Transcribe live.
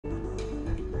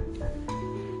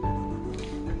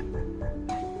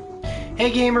Hey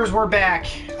gamers, we're back.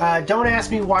 Don't ask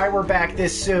me why we're back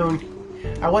this soon.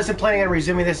 I wasn't planning on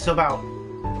resuming this until about...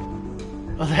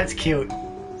 Oh, that's cute.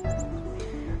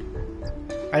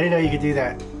 I didn't know you could do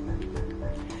that.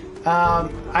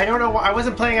 I don't know why... I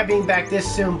wasn't planning on being back this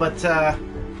soon, but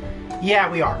yeah,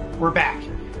 we are. We're back.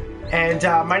 And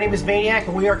my name is Maniac,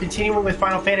 and we are continuing with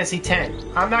Final Fantasy X.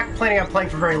 I'm not planning on playing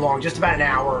for very long, just about an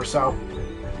hour or so.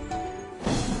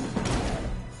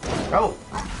 Oh.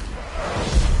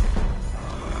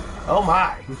 Oh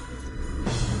my.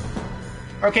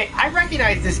 Okay, I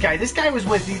recognize this guy. This guy was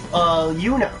with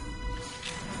Yuna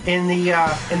in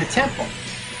the temple.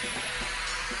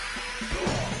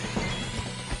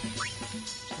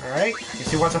 Alright,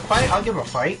 guess he wants a fight? I'll give him a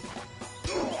fight.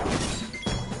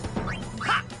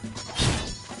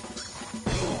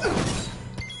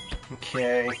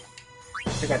 Okay.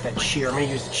 I got that cheer. I'm gonna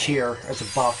use the cheer as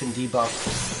a buff and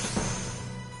debuff.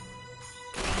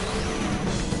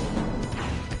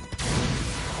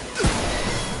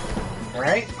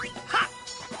 Alright.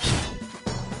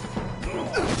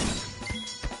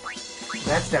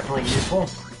 That's definitely useful.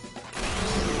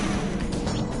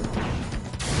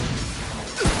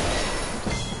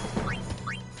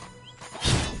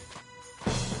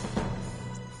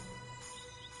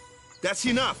 That's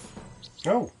enough.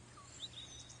 Oh.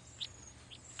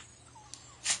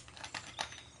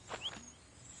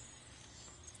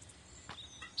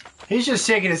 He's just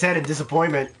shaking his head in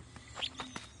disappointment.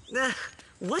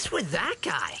 What's with that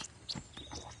guy?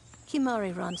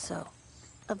 Kimahri Ronso,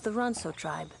 of the Ronso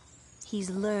tribe.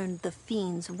 He's learned the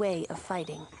Fiend's way of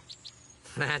fighting.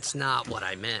 That's not what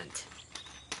I meant.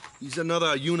 He's another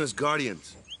of Yuna's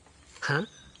guardians. Huh?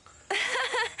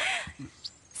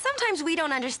 Sometimes we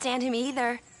don't understand him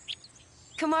either.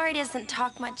 Kimahri doesn't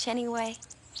talk much anyway.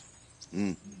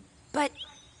 But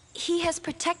he has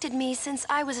protected me since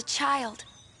I was a child.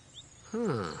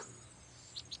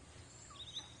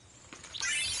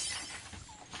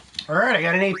 Alright, I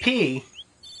got an AP.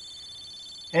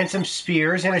 And some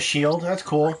spears and a shield. That's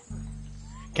cool.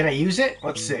 Can I use it?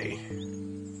 Let's see.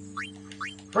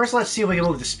 First, let's see if we can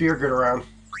move the spear grid around.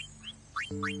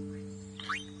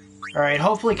 Alright,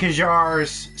 hopefully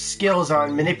Kajar's skills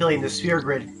on manipulating the spear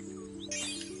grid.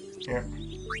 Yeah.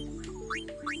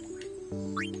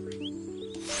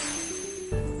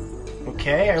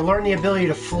 Okay, I learned the ability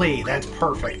to flee. That's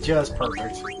perfect. Just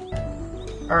perfect.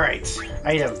 Alright,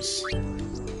 items.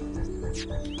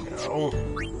 No.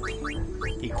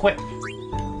 Equip.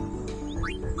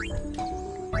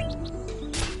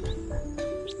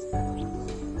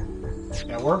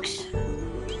 That works.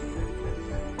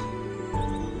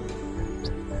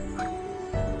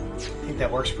 I think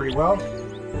that works pretty well.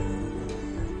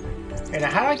 And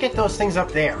how do I get those things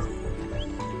up there?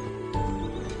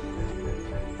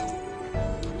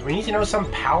 Do we need to know some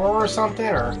power or something,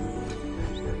 or...?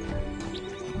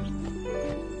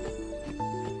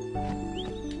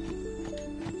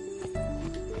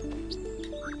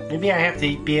 Maybe I have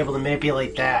to be able to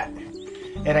manipulate that.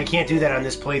 And I can't do that on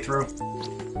this playthrough.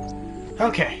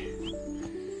 Okay.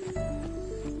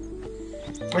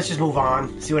 Let's just move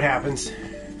on, see what happens.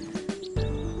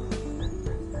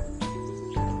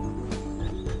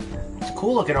 It's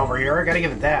cool looking over here, I gotta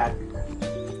give it that.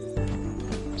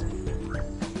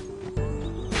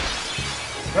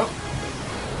 Nope.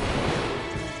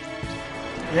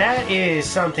 That is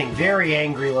something very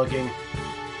angry looking.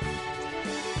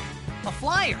 A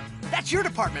flyer! That's your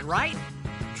department, right?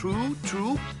 True,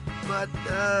 true. But,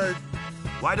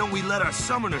 why don't we let our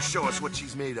summoner show us what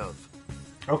she's made of?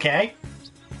 Okay.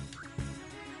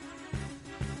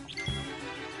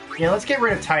 Yeah, let's get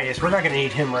rid of Tidus. We're not gonna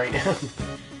need him right now.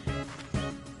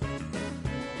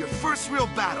 Your first real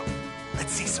battle.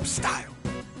 Let's see some style.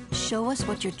 Show us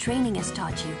what your training has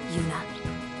taught you, Yuna.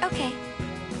 Okay.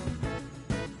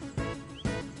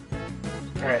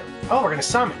 Alright. Oh, we're gonna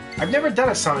summon. I've never done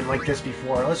a summon like this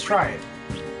before. Let's try it.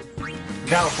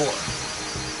 Battle 4.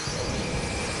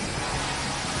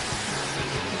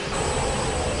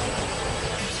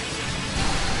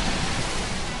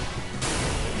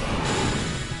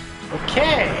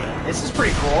 Okay, this is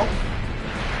pretty cool.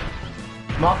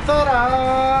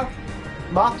 Mothra!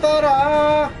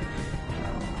 Mothra!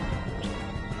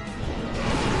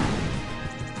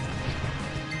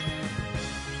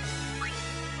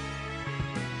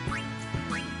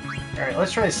 Alright,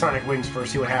 let's try the Sonic Wings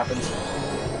first, see what happens.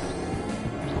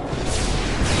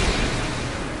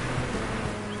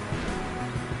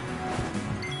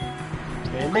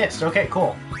 And missed. Okay,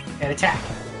 cool. And attack.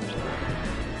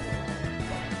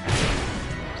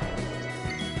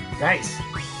 Nice.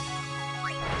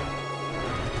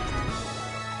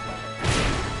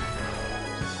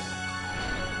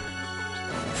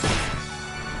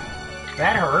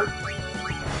 That hurt.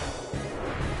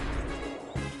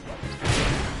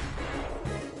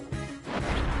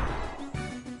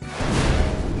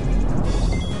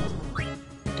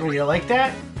 Oh, you like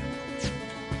that?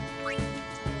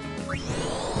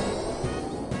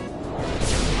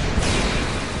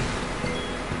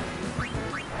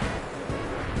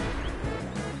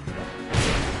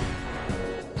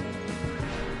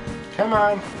 Come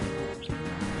on.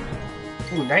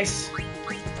 Ooh, nice.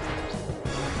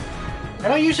 I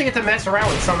don't usually get to mess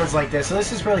around with summons like this, so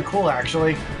this is really cool,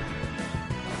 actually.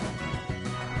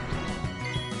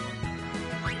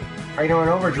 Are you doing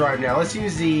overdrive now? Let's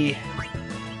use the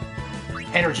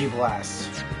energy blast.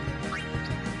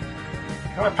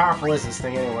 How powerful is this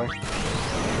thing, anyway?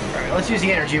 Alright, let's use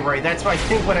the energy ray. That's, I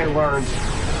think, what I learned.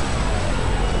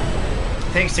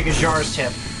 Thanks to Gajar's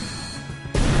tip.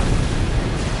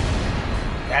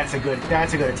 That's a good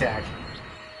attack.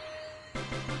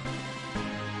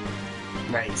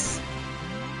 Nice.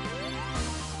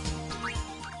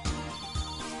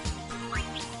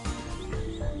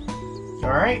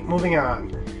 Alright, moving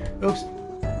on. Oops.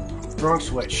 Wrong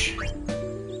switch.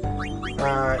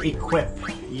 Equip.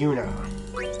 Yuna.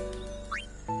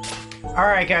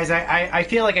 Alright guys, I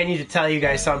feel like I need to tell you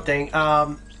guys something.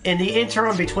 In the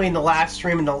interim between the last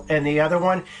stream and the other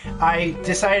one, I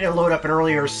decided to load up an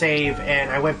earlier save, and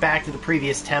I went back to the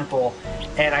previous temple,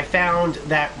 and I found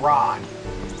that rod.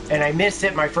 And I missed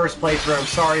it my first playthrough. I'm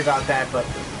sorry about that, but,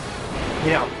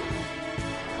 you know.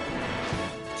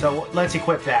 So, let's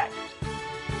equip that.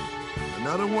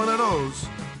 Another one of those.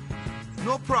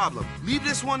 No problem. Leave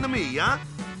this one to me, huh?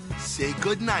 Say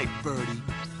goodnight, birdie.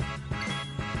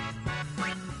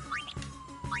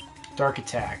 Dark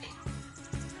attack.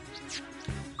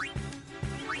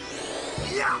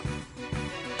 Yeah.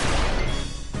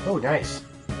 Oh, nice.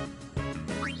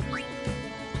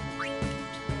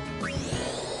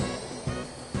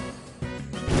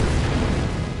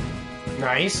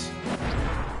 Nice.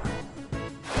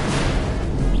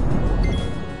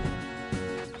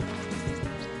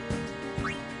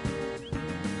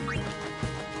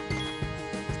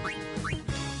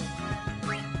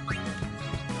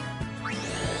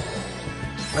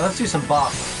 Now let's do some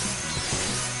buff.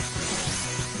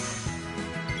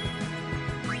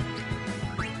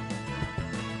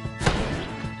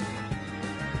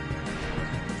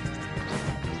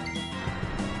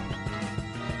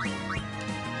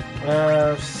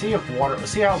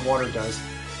 See how water does.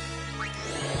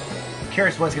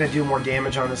 Curious what's gonna do more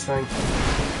damage on this thing.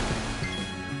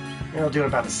 It'll do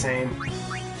about the same.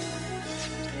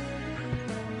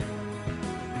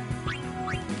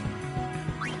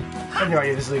 I have no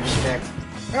idea if this will even connect.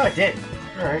 Oh, it did.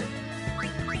 Alright.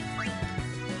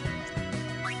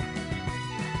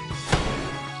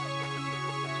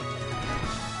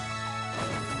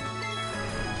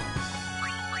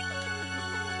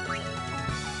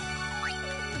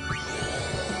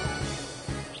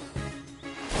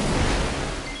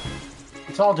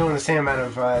 It's all doing the same amount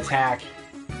of attack.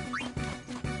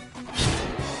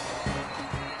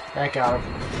 That got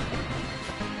him.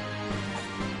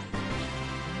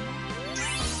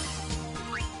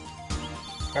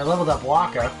 I leveled up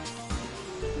Wakka.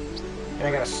 And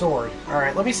I got a sword.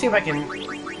 Alright, let me see if I can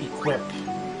equip.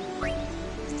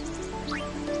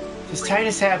 Does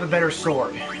Tidus have a better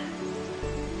sword?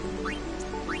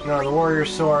 No, the warrior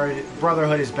sword,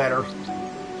 Brotherhood is better.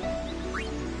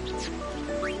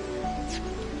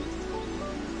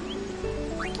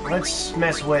 Let's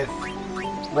mess with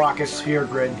Wakka's Sphere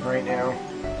Grid right now.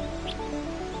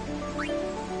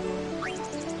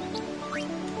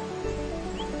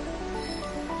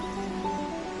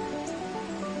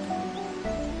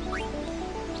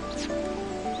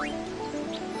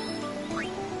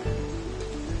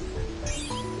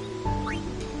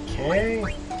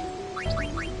 Okay.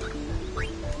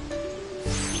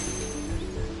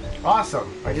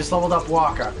 Awesome. I just leveled up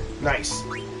Wakka. Nice.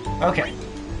 Okay.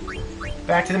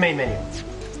 Back to the main menu.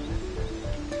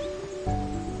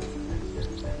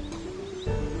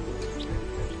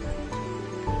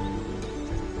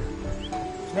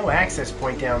 No access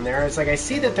point down there. It's like I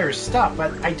see that there's stuff,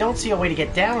 but I don't see a way to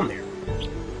get down there.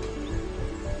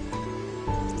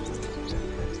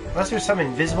 Unless there's some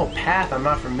invisible path I'm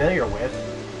not familiar with.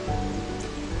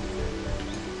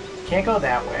 Can't go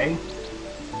that way.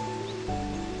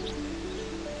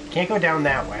 Can't go down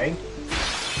that way.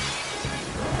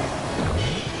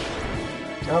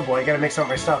 Oh boy, I gotta mix up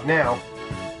my stuff now.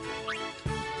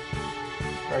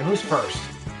 Alright, who's first?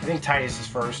 I think Tidus is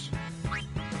first.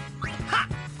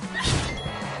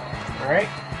 Alright.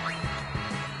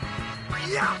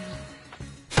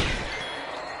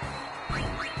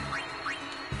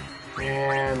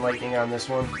 And lightning on this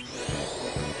one.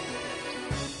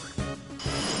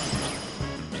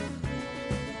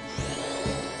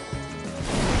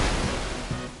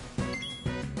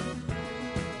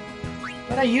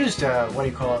 But I used, what do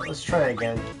you call it? Let's try that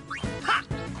again.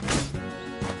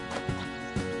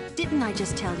 Didn't I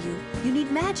just tell you? You need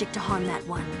magic to harm that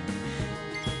one.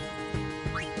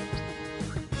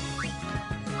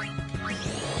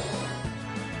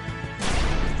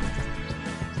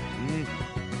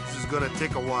 This is gonna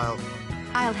take a while.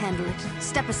 I'll handle it.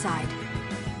 Step aside.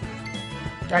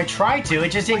 I tried to,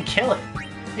 it just didn't kill it.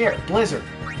 Here, Blizzard.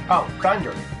 Oh,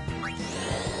 Thunder.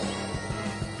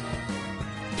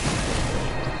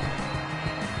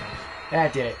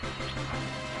 That did it.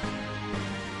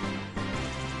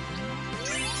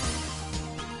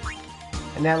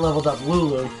 And that leveled up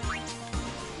Lulu.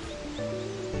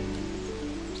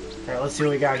 Alright, let's see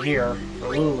what we got here for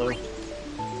Lulu.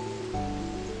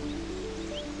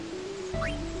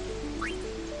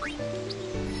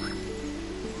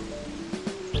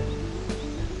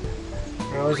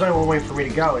 Well, there's only one way for me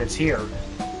to go, and it's here.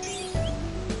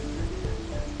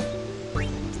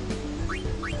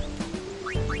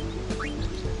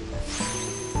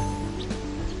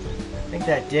 I think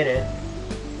that did it.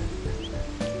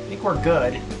 I think we're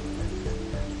good.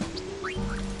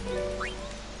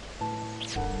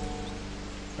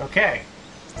 Okay.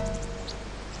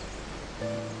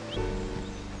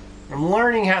 I'm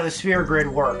learning how the sphere grid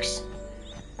works.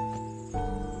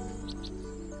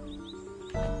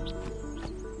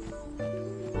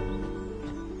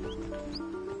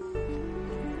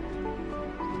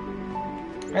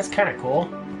 That's kind of cool.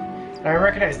 And I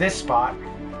recognize this spot.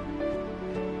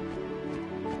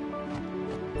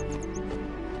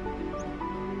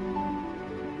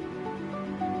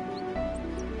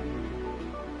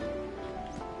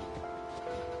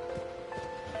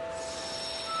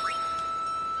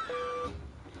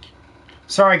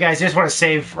 Sorry guys, I just want to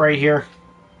save right here.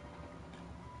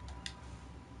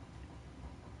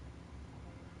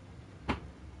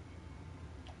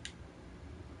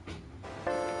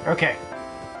 Okay.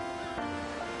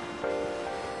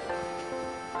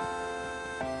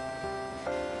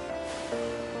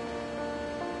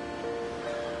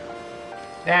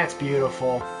 That's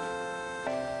beautiful.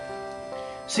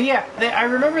 So yeah, I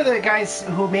remember the guys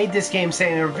who made this game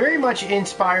saying they were very much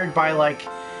inspired by, like,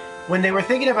 when they were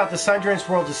thinking about the Sundrance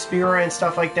world of Spira and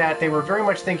stuff like that, they were very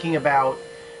much thinking about,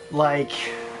 like,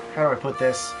 how do I put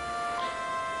this?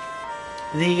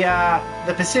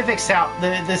 The Pacific South,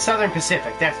 the Southern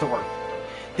Pacific, that's the word.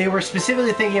 They were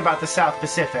specifically thinking about the South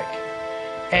Pacific.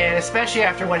 And especially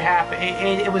after what happened,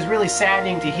 it was really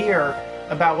saddening to hear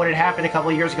about what had happened a couple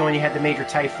of years ago when you had the major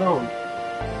typhoon.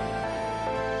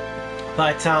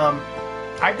 But,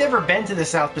 I've never been to the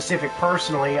South Pacific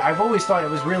personally. I've always thought it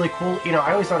was really cool. You know,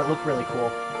 I always thought it looked really cool.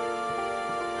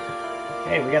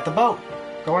 Hey, we got the boat.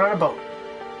 Going on a boat.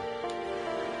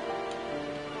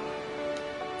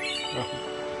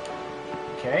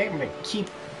 Okay, I'm gonna keep...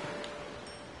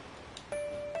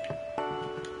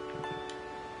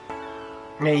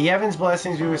 May Yevon's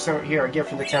blessings be with some... Here, a gift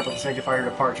from the temple to sanctify her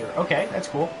departure. Okay, that's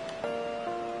cool.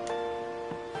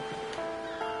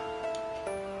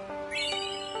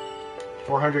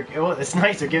 $400. Oh, that's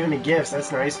nice. They're giving me gifts.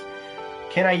 That's nice.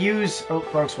 Can I use... Oh,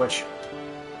 wrong switch.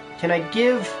 Can I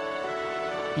give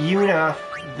Yuna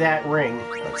that ring?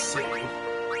 Let's see.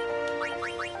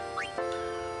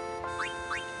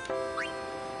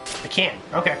 I can.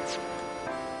 Okay.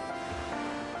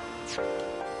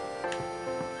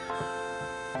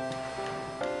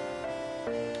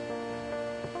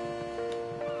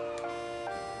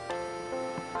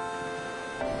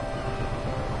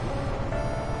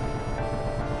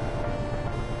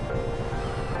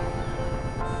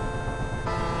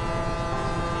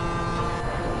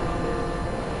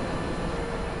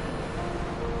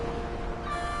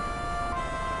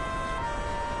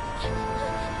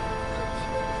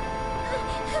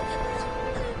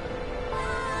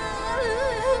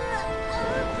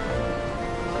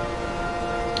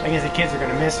 I guess the kids are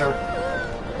gonna miss her.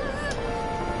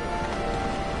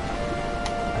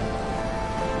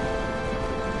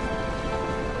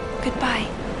 Goodbye.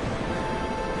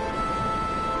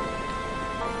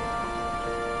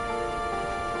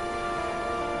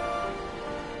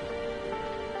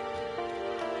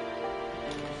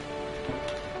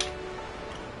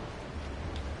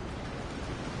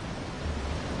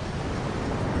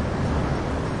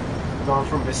 Going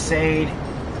from Besaid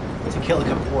to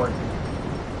Killica Port.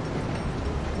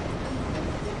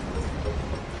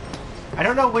 I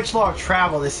don't know which law of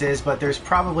travel this is, but there's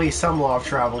probably some law of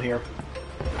travel here.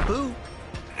 Who?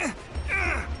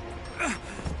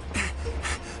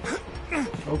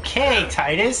 Okay,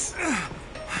 Titus.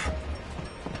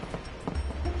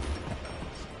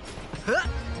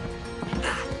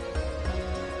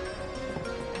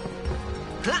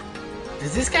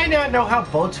 Does this guy not know how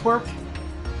boats work?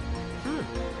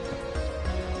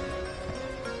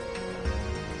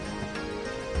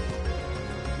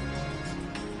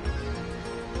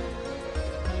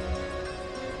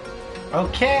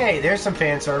 Okay, there's some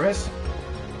fan service.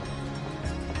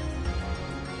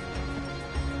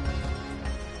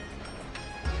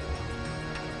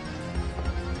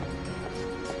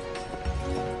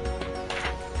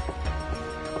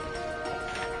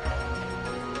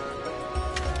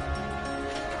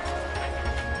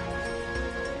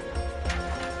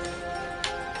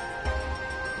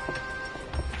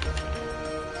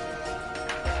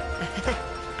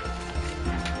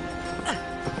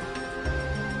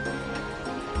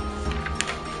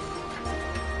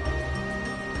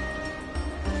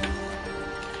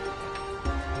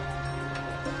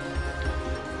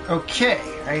 Okay,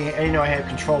 I know I have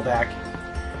control back.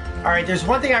 Alright, there's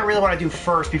one thing I really want to do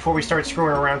first before we start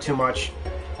screwing around too much.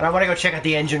 And I want to go check out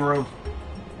the engine room.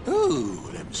 Ooh,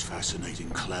 them's fascinating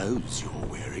clothes you're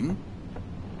wearing.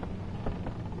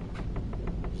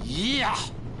 Yeah!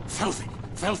 Filthy,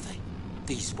 filthy.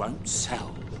 These won't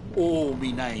sell. All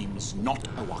me name's not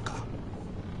Awaka.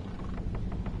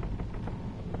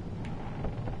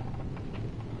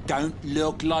 Don't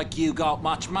look like you got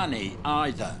much money,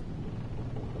 either.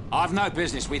 I've no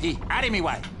business with you. Out of me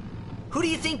way. Who do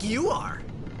you think you are?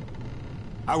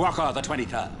 Awaka the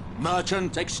 23rd,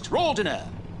 merchant extraordinaire.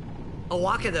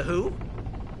 Awaka the who?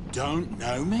 Don't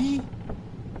know me?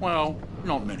 Well,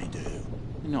 not many do.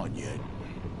 Not yet.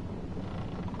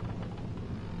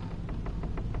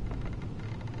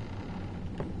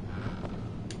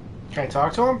 Can I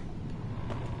talk to him?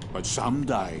 But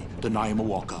someday, the name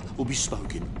Awaka will be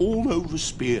spoken all over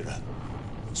Spira.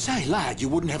 Say, lad, you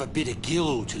wouldn't have a bit of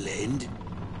gill to lend?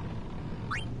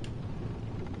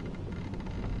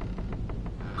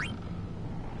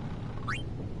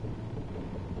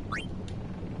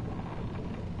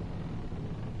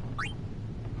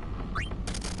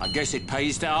 I guess it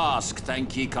pays to ask,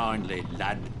 thank ye kindly,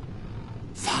 lad.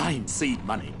 Fine seed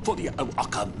money for the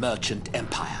Awaka merchant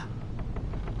empire.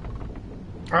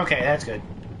 Okay, that's good.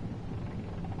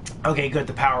 Okay, good,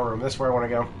 the power room. That's where I want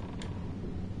to go.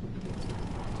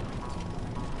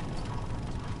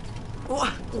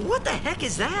 What the heck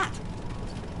is that?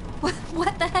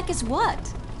 What the heck is what?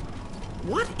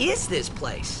 What is this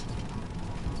place?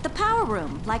 The power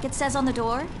room, like it says on the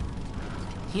door?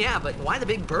 Yeah, but why the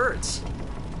big birds?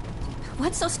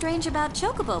 What's so strange about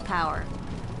chocobo power?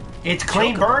 It's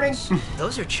clean burning.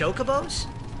 Those are chocobos?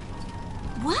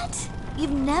 What?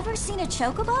 You've never seen a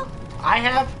chocobo? I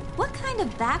have. What kind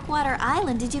of backwater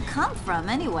island did you come from,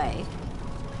 anyway?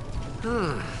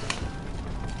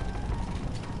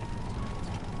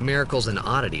 Miracles and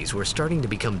oddities were starting to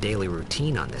become daily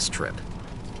routine on this trip.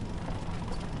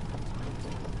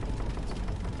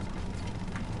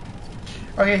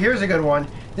 Okay, here's a good one.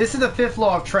 This is the 5th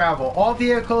law of travel. All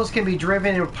vehicles can be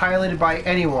driven and piloted by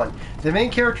anyone. The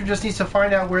main character just needs to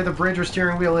find out where the bridge or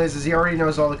steering wheel is, as he already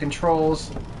knows all the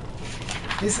controls.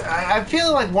 I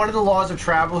feel like one of the laws of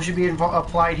travel should be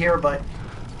applied here, but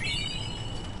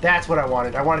that's what I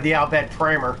wanted. I wanted the Al Bhed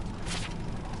primer.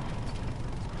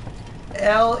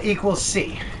 L equals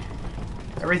C.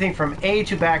 Everything from A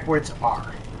to backwards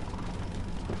R.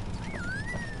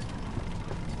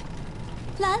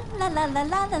 La la la la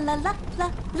la la la la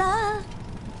la la.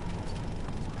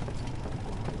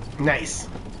 Nice.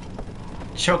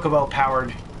 Chocobo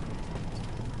powered.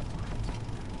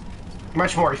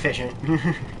 Much more efficient.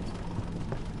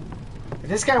 If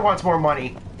this guy wants more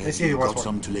money, let's see if he wants got more.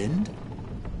 some to lend?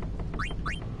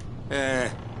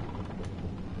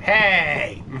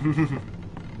 Hey!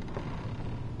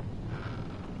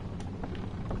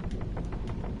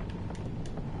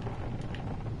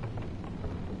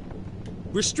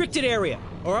 Restricted area,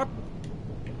 or up.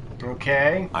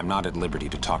 Okay. I'm not at liberty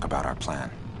to talk about our plan.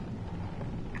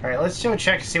 Alright, let's go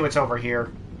check to see what's over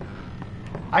here.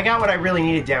 I got what I really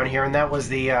needed down here, and that was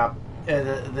the Al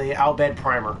Bhed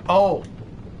primer. Oh!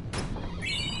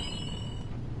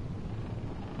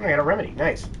 I got a remedy.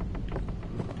 Nice.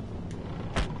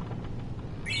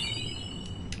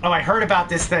 Oh, I heard about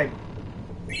this thing.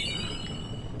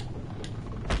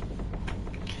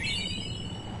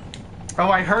 Oh,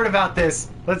 I heard about this.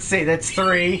 Let's see, that's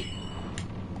 3,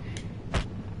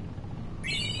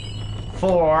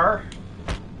 4,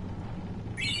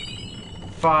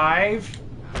 5,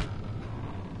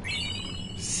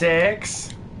 6,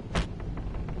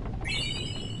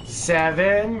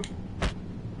 7,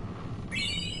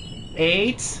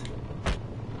 8,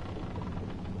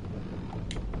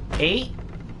 8,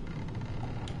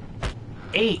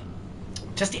 8.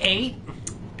 Just 8?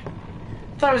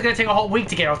 I thought it was going to take a whole week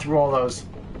to get through all those.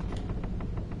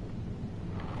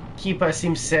 Keepa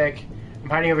seems sick.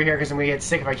 I'm hiding over here because I'm going to get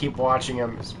sick if I keep watching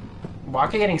him. Is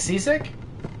Waka getting seasick?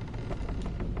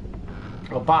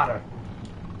 Oh, Bada.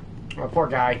 Oh, poor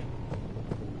guy.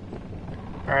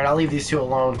 Alright, I'll leave these two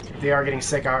alone. If they are getting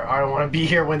sick, I don't want to be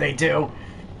here when they do.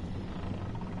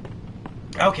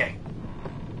 Okay.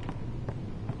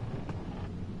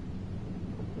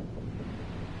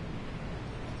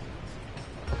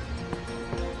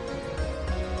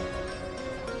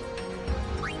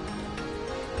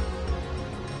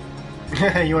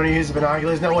 You want to use the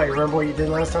binoculars? No way. Remember what you did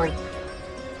last time?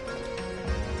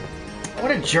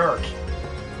 What a jerk.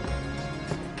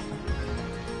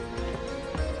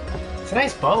 It's a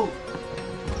nice boat.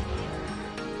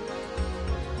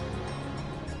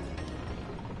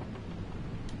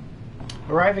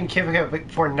 Arrive in Kivika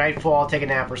before nightfall, take a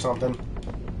nap or something.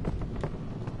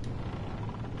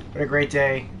 What a great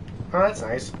day. Oh, that's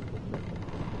nice.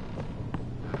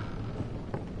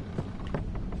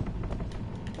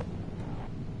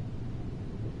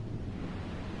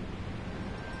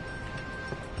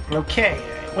 Okay,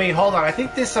 wait, hold on. I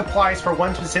think this applies for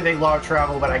one specific law of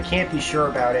travel, but I can't be sure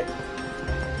about it.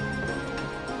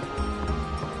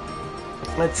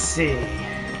 Let's see.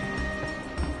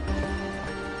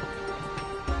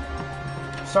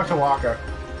 Let's talk to Wakka.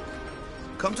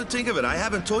 Come to think of it, I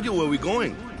haven't told you where we're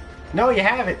going. No, you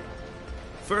haven't.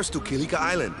 First to Kilika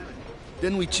Island.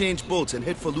 Then we change boats and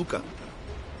head for Luca.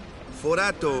 For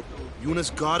that, though, Yuna's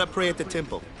gotta pray at the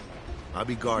temple. I'll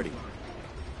be guarding.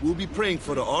 We'll be praying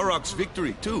for the Aurochs'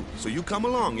 victory, too. So you come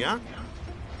along, yeah?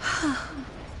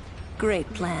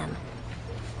 Great plan.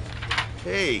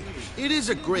 Hey, it is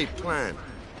a great plan.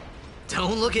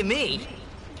 Don't look at me.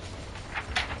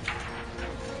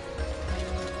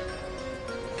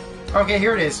 Okay,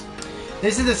 here it is.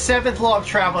 This is the 7th law of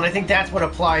travel, and I think that's what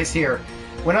applies here.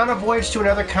 When on a voyage to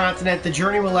another continent, the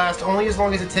journey will last only as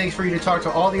long as it takes for you to talk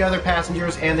to all the other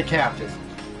passengers and the captain.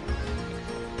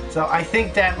 So I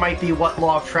think that might be what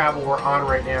law of travel we're on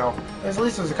right now. At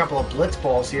least there's a couple of blitz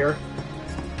balls here.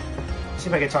 See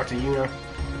if I can talk to Yuna.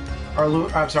 Or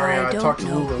I'm sorry, talk to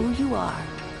Lulu. I don't know who you are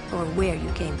or where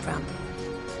you came from.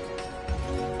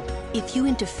 If you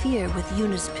interfere with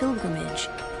Yuna's pilgrimage,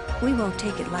 we won't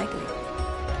take it lightly.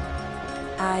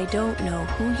 I don't know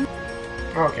who you...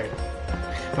 Okay.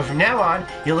 But from now on,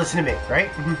 you'll listen to me, right?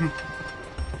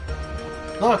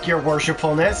 Look, your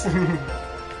worshipfulness.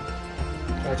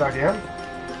 Can I talk to him?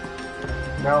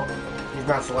 No, he's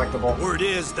not selectable. Word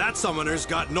is, that summoner's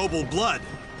got noble blood.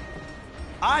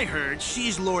 I heard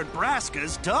she's Lord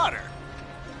Braska's daughter.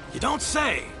 You don't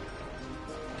say.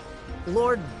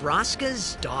 Lord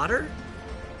Braska's daughter?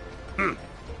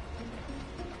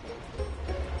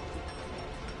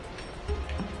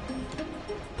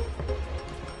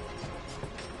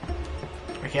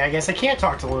 Okay, I guess I can't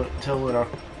talk to Luna.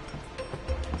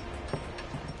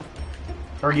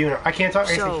 Or Yuna. I can't talk.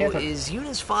 So, I can't talk. is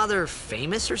Yuna's father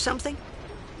famous or something?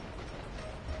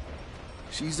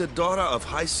 She's the daughter of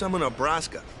High Summoner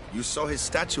Braska. You saw his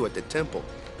statue at the temple.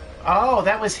 Oh,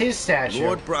 that was his statue.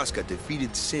 Lord Braska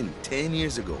defeated Sin 10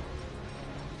 years ago.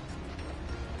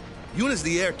 Yuna's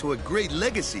the heir to a great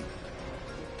legacy.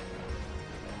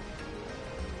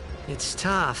 It's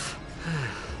tough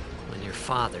when your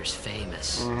father's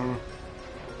famous. Mm-hmm.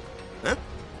 Huh?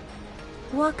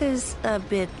 Wakka's a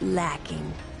bit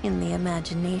lacking in the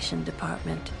imagination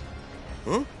department.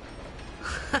 Huh?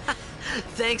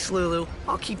 Thanks, Lulu.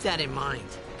 I'll keep that in mind.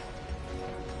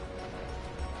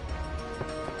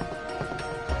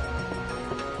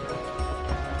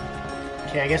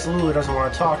 Okay, I guess Lulu doesn't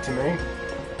want to talk to me.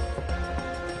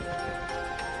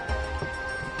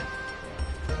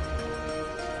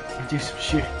 Do some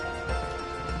shit.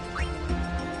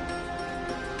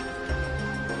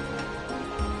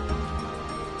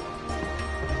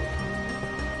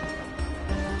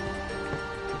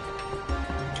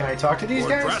 Can I talk to these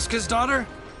Lord guys? Braska's daughter?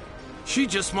 She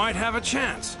just might have a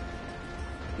chance.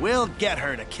 We'll get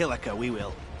her to Kilika, we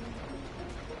will.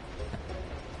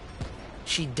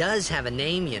 She does have a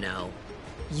name, you know.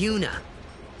 Yuna.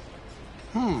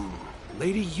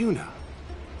 Lady Yuna.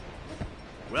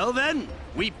 Well then,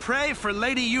 we pray for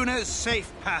Lady Yuna's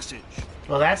safe passage.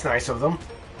 Well, that's nice of them.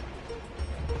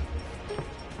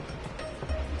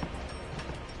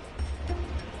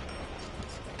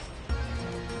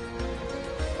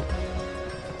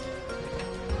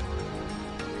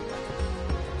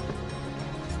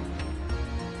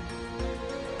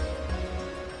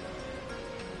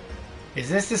 Is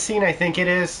this the scene I think it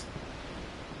is?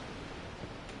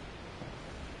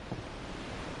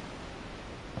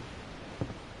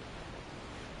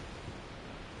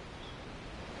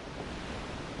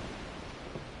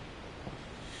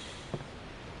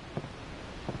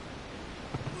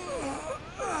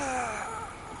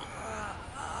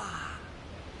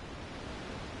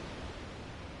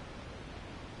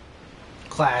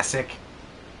 Classic.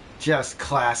 Just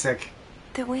classic.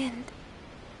 The wind.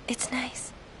 It's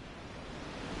nice.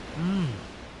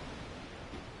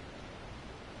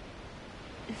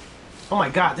 Oh my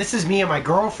god, this is me and my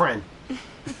girlfriend.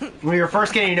 When we were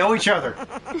first getting to know each other.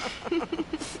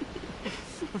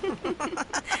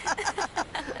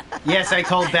 Yes, I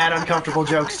told bad, uncomfortable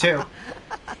jokes too.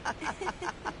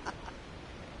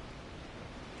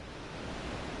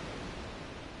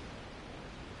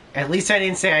 At least I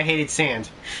didn't say I hated sand.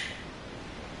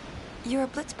 You're a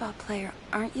blitzball player,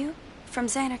 aren't you? From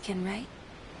Xanarkand, right?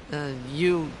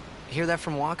 You hear that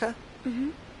from Wakka? Mm-hmm.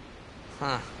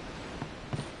 Huh.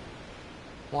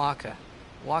 Wakka.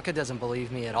 Wakka doesn't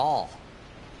believe me at all.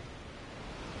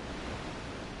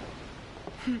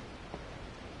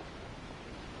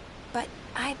 But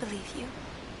I believe you.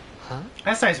 Huh?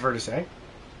 That's nice of her to say.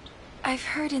 I've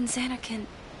heard in Xanarkand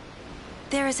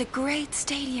there is a great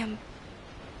stadium,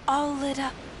 all lit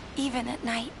up, even at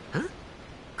night. Huh?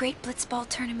 Great blitzball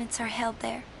tournaments are held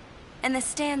there, and the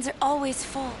stands are always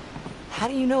full. How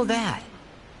do you know that?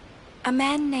 A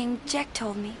man named Jecht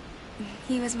told me.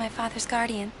 He was my father's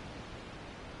guardian.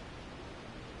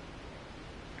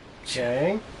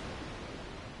 Okay.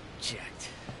 Jecht.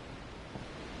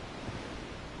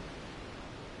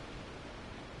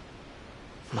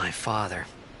 My father.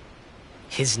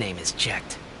 His name is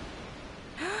Jecht.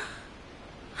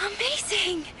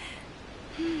 Amazing!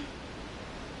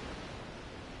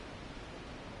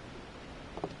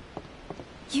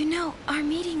 You know, our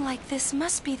meeting like this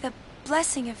must be the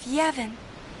blessing of Yevon.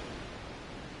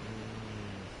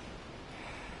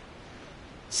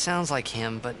 Sounds like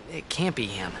him, but it can't be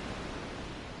him.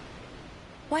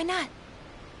 Why not?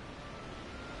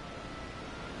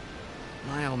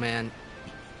 My old man,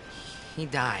 he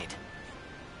died.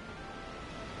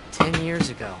 10 years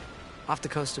ago, off the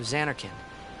coast of Xanarkand.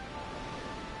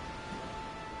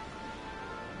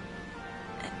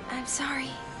 I'm sorry.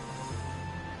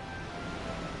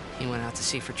 He went out to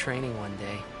sea for training one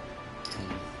day,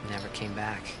 and never came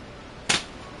back.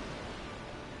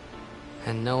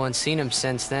 And no one's seen him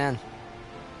since then.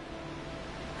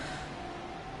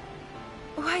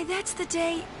 Why, that's the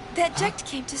day that Jecht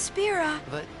came to Spira.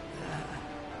 But,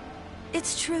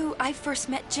 It's true, I first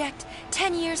met Jecht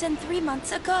 10 years and 3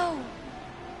 months ago.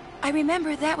 I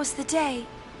remember that was the day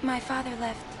my father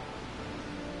left.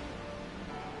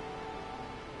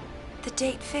 The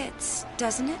date fits,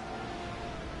 doesn't it?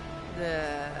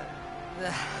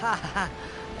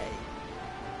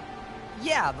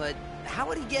 Yeah, but how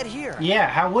would he get here? Yeah,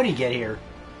 how would he get here?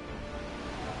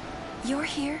 You're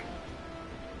here?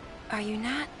 Are you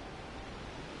not?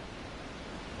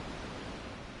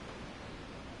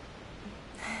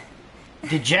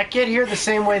 Did Jecht get here the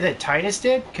same way that Titus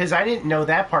did? Because I didn't know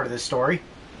that part of the story.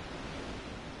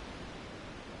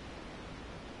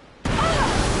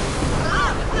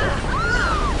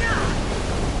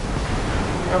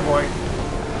 Oh boy.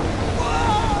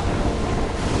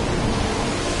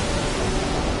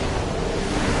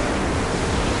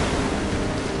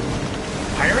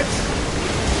 Pirates?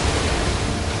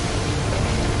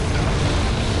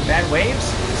 Bad waves?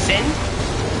 Sin?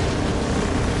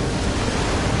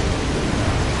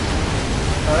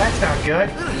 Oh, that's not good.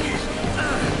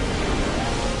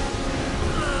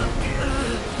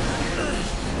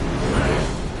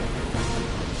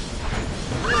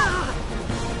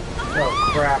 Oh,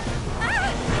 crap.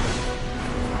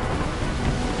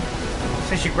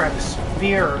 So she grabbed the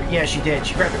spear. Yeah, she did.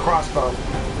 She grabbed the crossbow.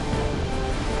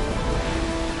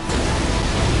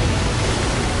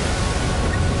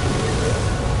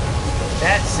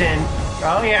 That's Sin.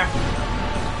 Oh, yeah.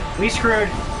 We screwed.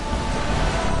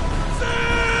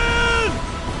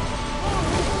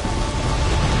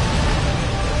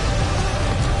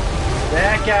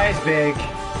 That guy's big.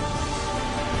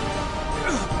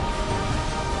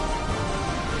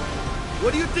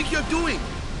 What do you think you're doing?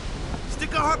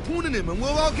 Stick a harpoon in him and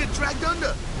we'll all get dragged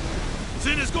under.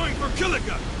 Sin is going for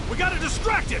Kilika. We gotta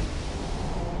distract him.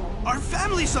 Our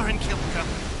families are in Kilika.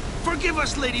 Forgive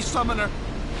us, Lady Summoner.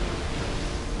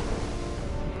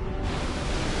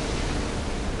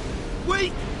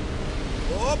 Wait!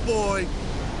 Oh boy!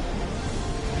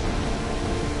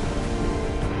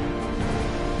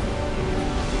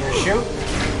 You gonna shoot?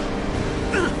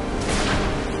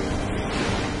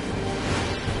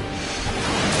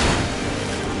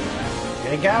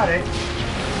 They got it.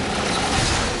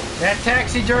 That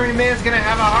taxidermy man's gonna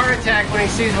have a heart attack when he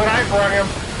sees what I brought him.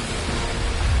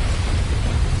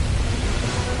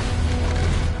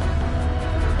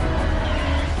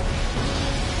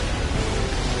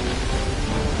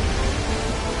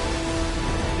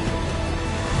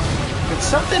 Could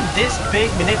something this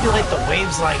big manipulate the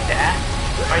waves like that?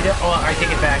 I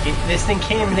take it back. This thing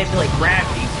can manipulate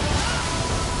gravity.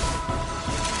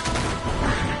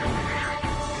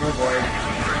 Oh boy.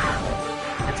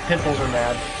 Its pimples are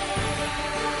mad.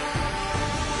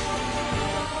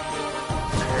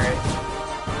 Alright.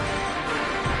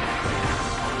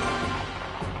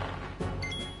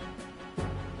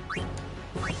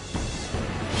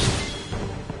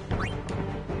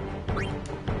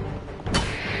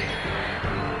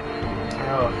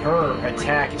 Oh, her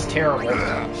attack is terrible.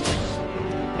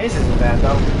 His isn't bad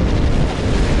though.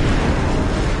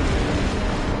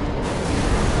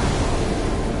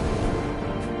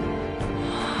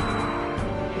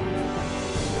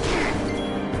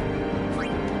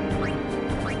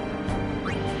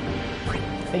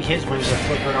 I think his wings are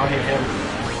flickering. I'll hit him.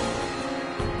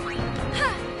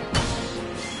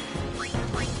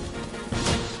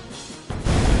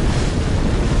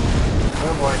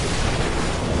 Oh boy.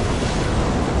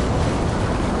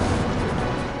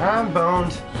 I'm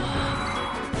boned.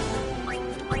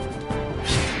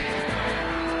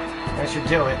 That should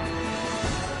do it.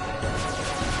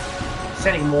 Is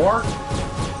any more?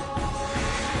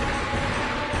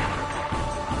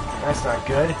 That's not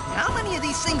good. How many of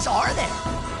these things are there?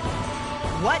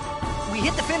 What? We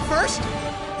hit the fin first?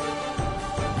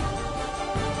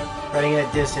 Running at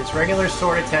a distance. Regular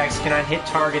sword attacks cannot hit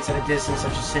targets at a distance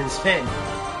such as Sin's fin.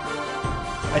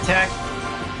 Attack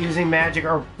using magic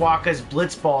or Wakka's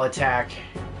Blitzball attack.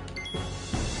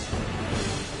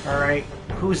 Alright,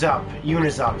 who's up?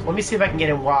 Yuna's up. Let me see if I can get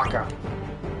in Wakka.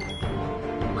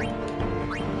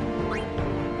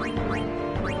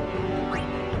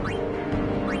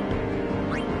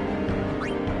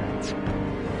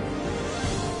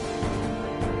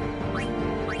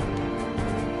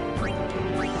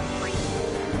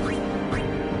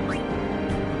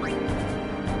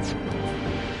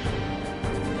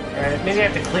 Maybe I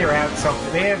have to clear out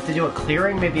something. Maybe I have to do a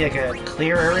clearing? Maybe like a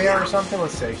clear area or something?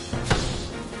 Let's see.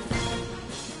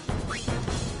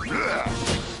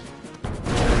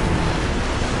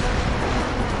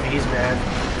 He's mad.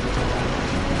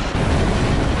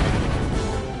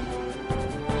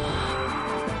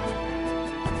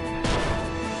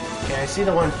 Okay, I see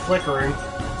the one flickering.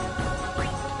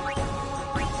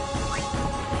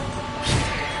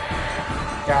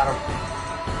 Got him.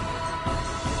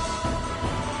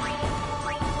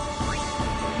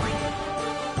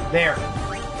 There.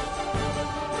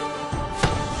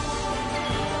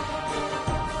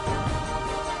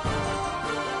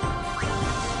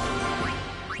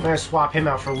 I'm gonna swap him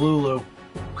out for Lulu.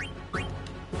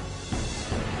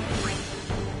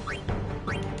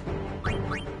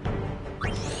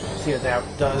 See what that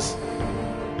does.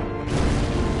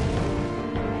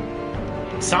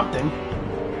 Something.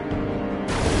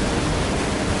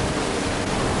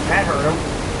 That hurt him.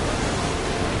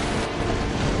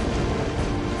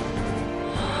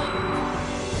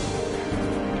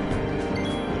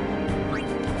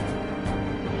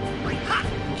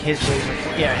 His wings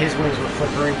were, yeah, his wings were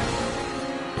flickering.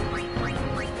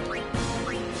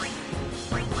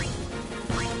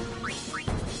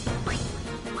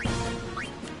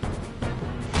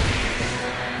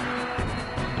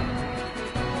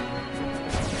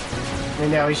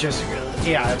 And now he's just,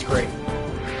 yeah, that's great.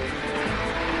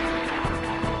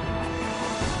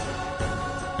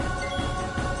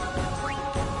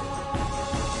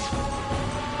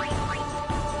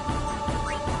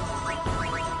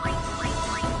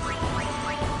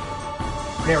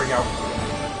 There we go.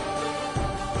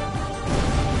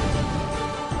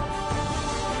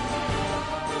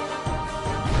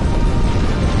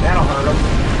 That'll hurt him.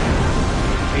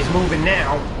 He's moving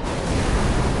now.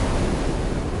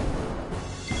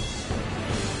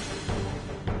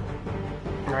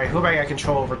 Alright, who have I got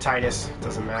control over? Titus?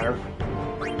 Doesn't matter.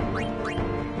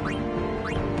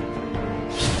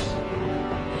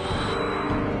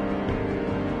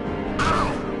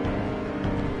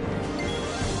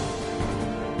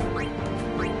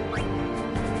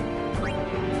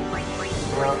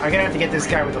 I'm gonna have to get this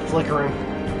guy with the flickering.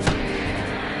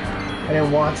 I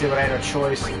didn't want to, but I had no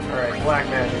choice. Alright, black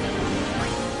magic.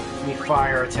 Give me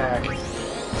fire attack.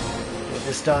 What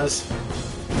this does.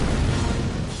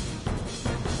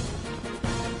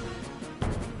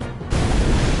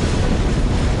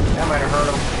 That might have hurt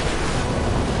him.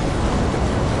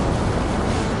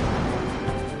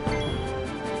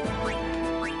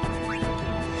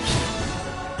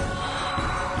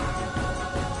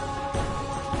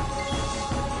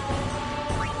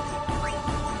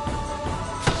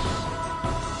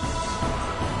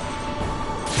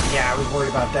 Yeah, I was worried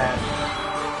about that.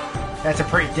 That's a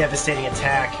pretty devastating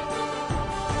attack.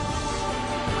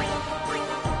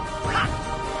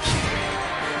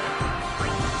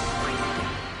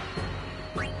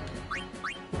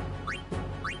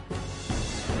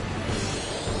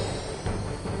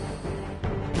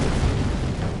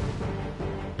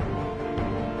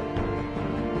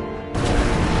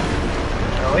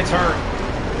 it's hurt.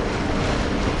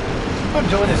 I'm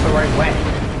doing this the right way.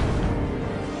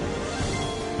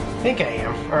 I think I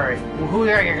am. Alright, well, who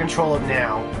do I got control of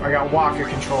now? I got Walker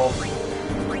control.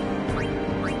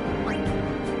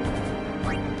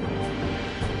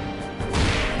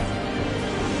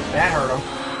 That hurt him.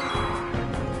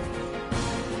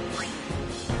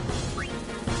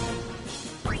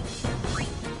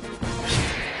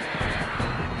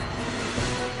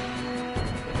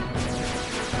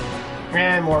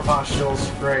 And more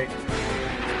pustules. Great.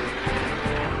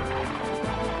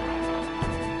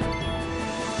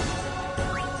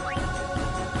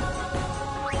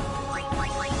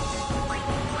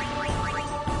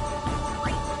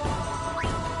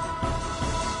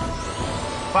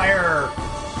 Fire!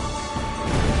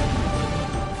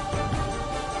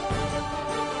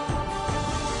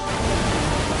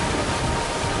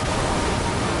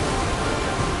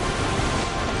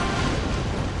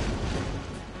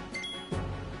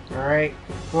 Alright,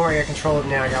 who I got control of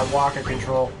now? I got Walker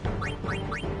control.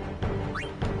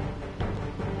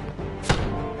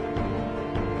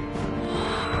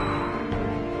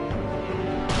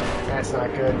 That's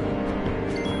not good.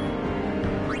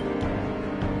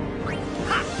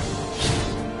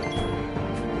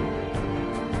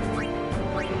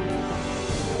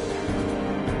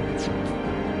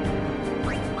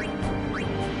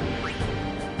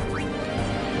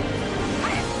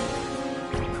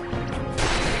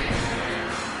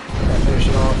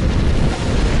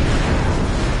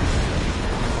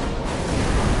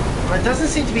 It doesn't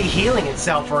seem to be healing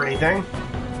itself or anything.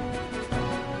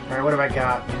 Alright, what have I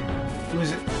got?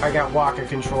 I got Walker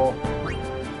control.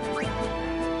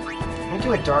 Let me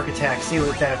do a dark attack, see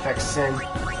if that affects Sin.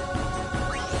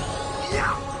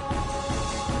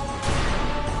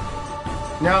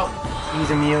 No, he's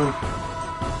immune.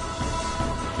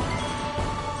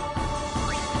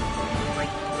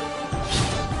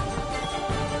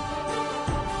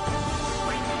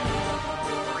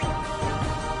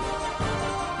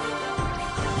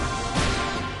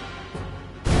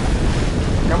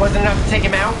 Wasn't enough to take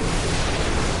him out.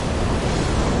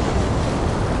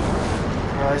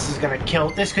 Oh, this is gonna kill.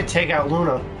 This could take out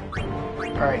Luna.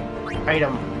 Alright,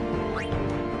 item.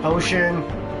 Potion.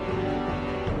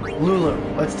 Lulu.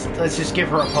 Let's just give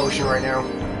her a potion right now.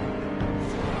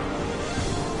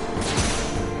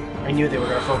 I knew they were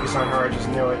gonna focus on her, I just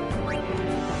knew it.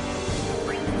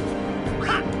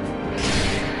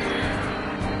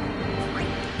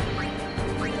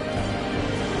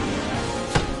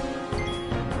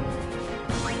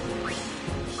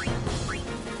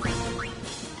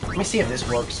 Let me see if this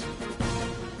works.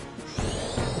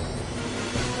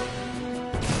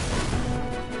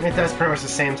 It does pretty much the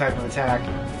same type of attack.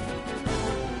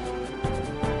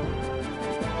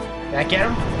 That get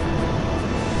him?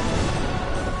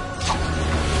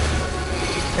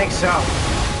 I think so.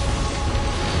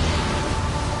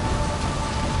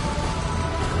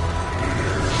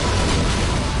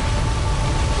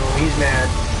 Oh, he's mad.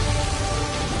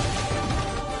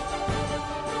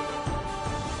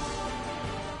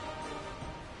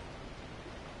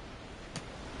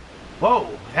 Whoa,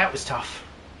 that was tough.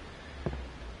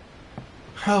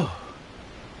 Oh.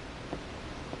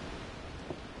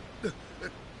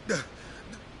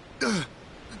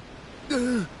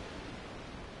 You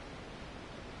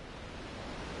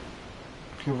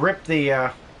ripped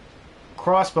the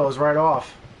crossbows right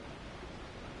off.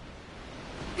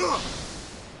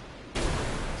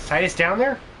 Titus down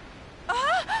there?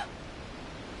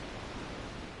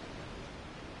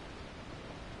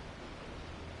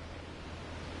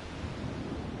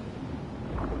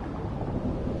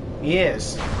 He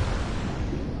is.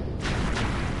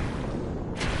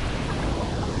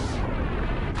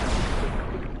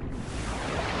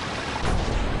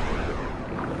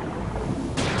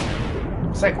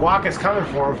 It's like Wakka's coming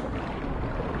for him.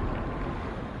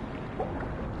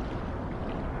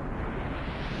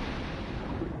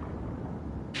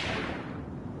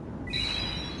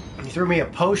 He threw me a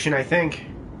potion, I think.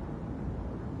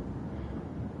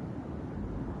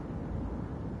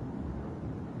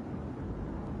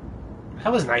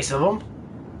 That was nice of him.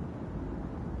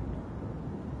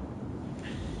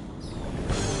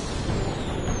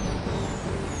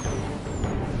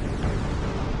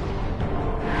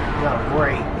 Oh,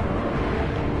 great.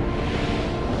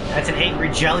 That's an angry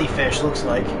jellyfish, looks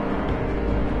like.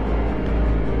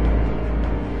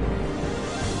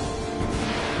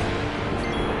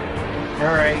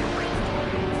 Alright.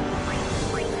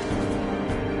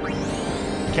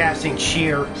 Casting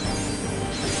cheer.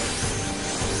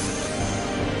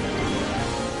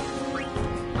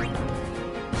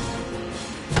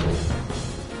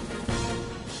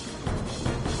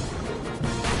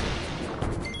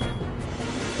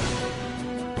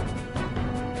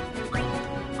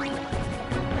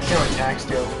 attacks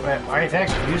do. My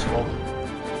attacks are useful.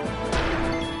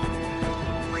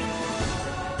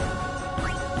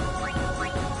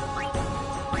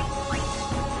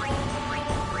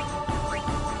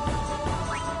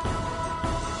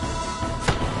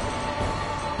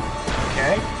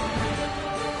 Okay.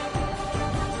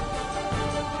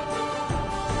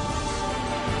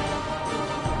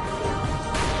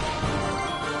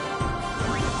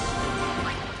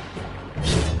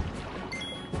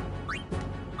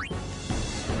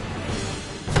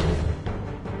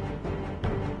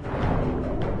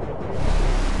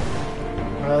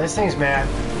 Well, this thing's mad.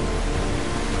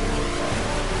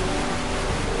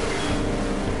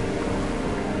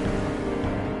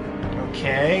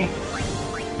 Okay.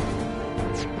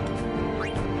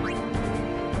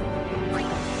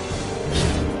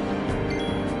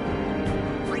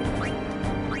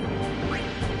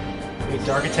 Need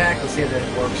dark attack? Let's see if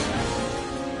that works.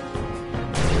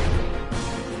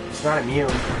 It's not immune.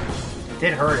 It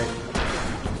did hurt it.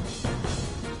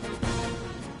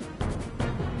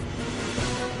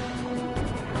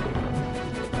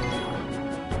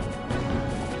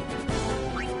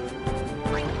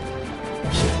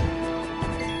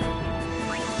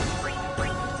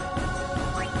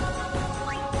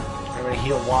 I'm gonna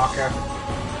heal Waka.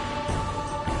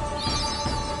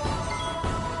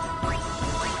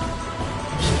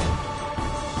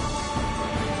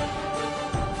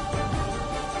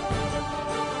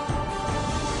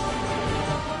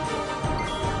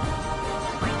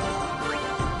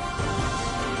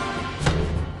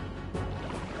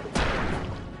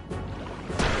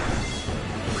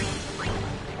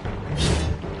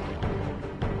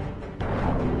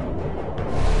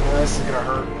 This is gonna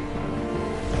hurt.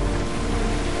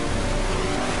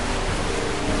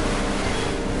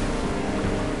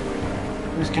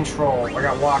 Who's control? I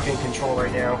got walking control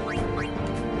right now.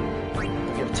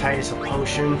 I'll give Titus a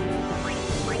potion.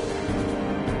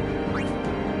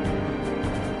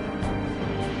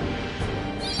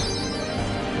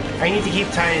 I need to keep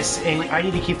Titus in. I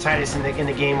need to keep Titus in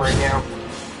the game right now.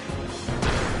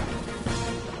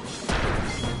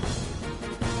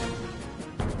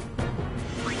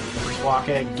 Walk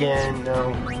it again.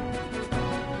 No.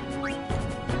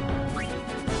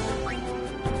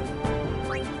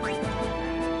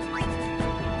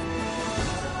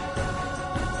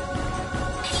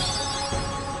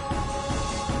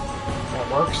 That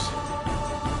works.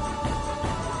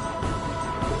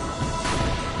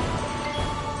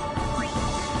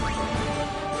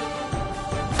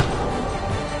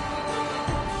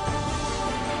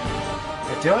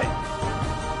 That do it?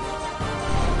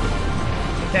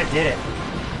 That did it.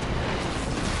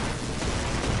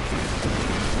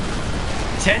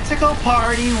 Tentacle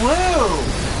party, woo!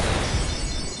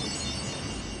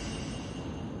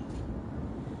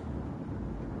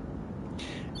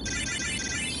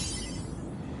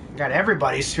 Got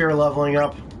everybody's sphere leveling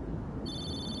up.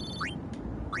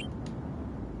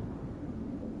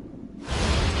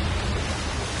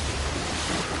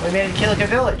 We made it to Kilika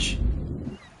Village.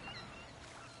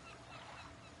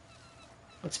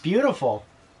 It's beautiful.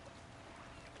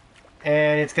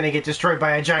 And it's gonna get destroyed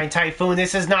by a giant typhoon.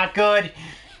 This is not good.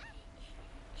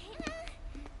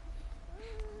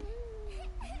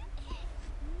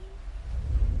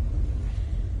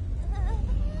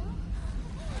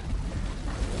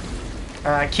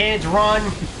 Kids, run!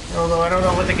 Although I don't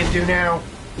know what they can do now.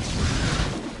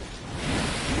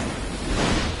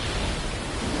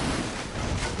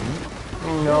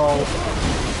 No.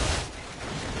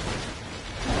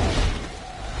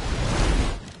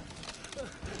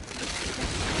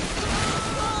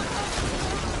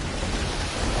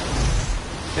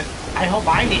 I hope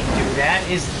I didn't do that.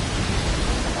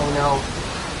 Oh no.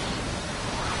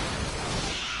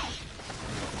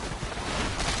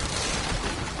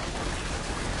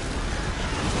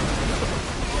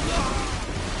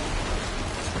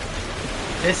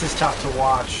 This is tough to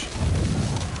watch.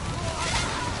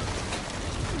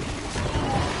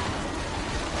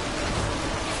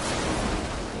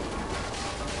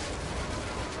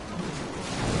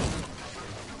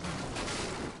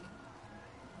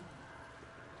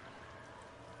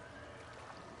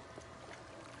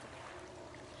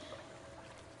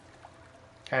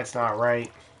 That's not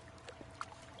right.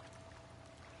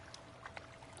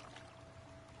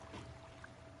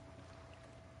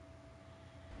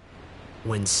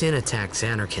 When Sin attacked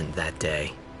Zanarkand that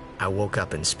day, I woke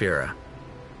up in Spira.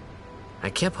 I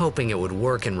kept hoping it would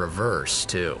work in reverse,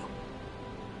 too.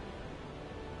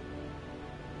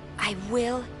 I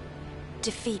will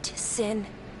defeat Sin.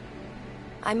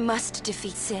 I must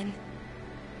defeat Sin.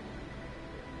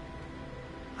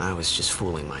 I was just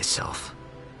fooling myself.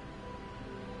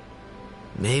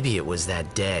 Maybe it was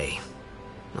that day,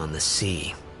 on the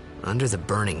sea, under the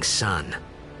burning sun.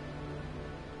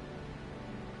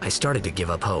 I started to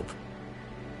give up hope.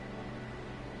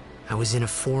 I was in a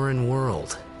foreign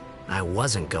world. I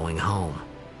wasn't going home.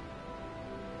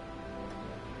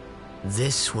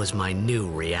 This was my new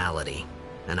reality,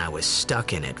 and I was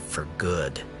stuck in it for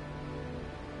good.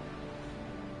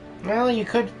 Well, you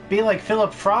could be like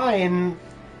Philip Fry in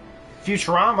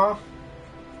Futurama.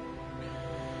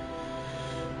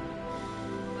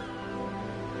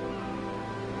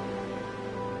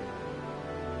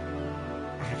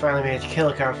 I finally made it to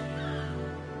Kilika.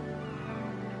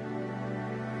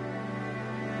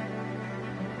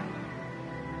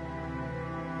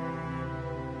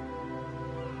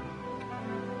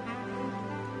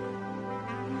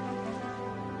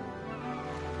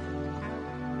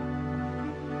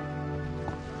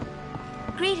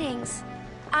 Greetings.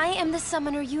 I am the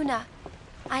summoner Yuna.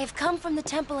 I have come from the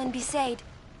temple in Besaid.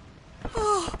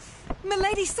 Oh,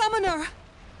 Milady Summoner!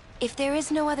 If there is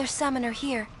no other summoner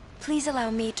here, please allow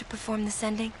me to perform the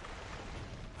sending.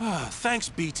 Thanks,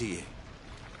 BT.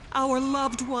 Our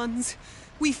loved ones.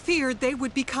 We feared they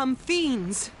would become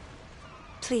fiends.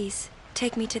 Please,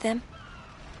 take me to them.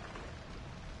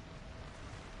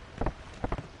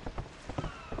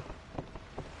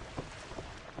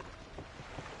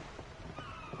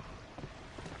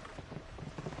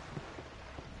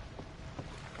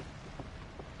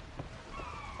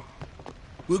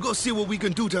 We'll go see what we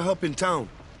can do to help in town.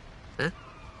 Huh?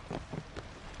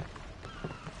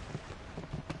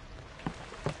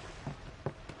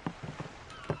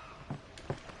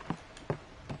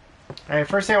 Alright,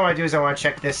 first thing I want to do is I want to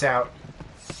check this out.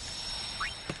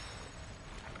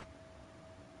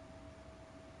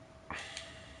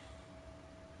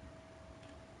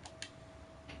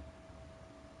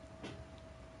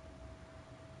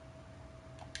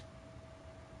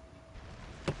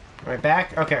 Right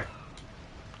back? Okay.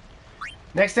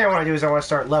 Next thing I want to do is I want to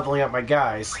start leveling up my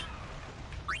guys.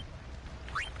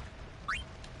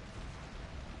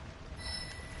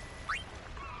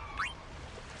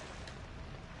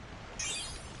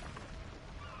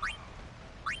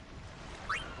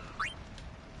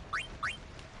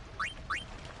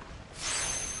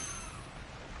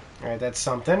 Alright, that's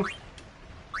something.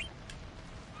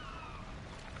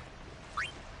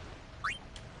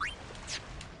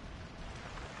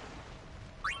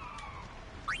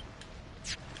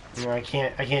 You know, I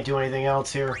can't do anything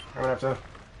else here. I'm gonna have to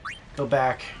go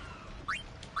back.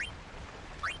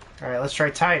 Alright, let's try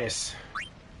Titus.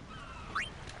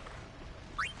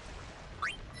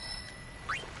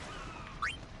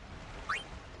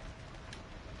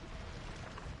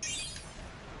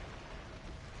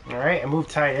 Alright, I moved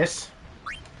Titus.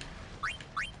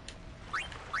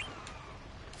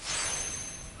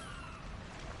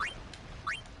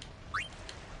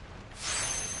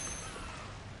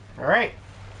 Alright.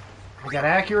 I got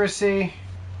accuracy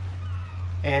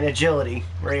and agility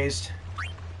raised.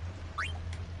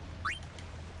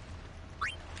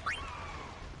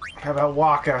 How about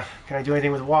Waka? Can I do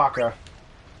anything with Waka?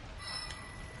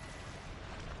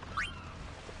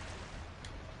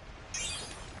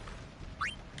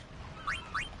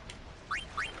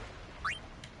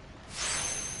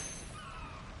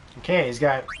 Okay, he's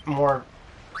got more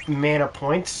mana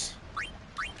points.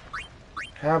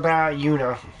 How about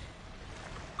Yuna?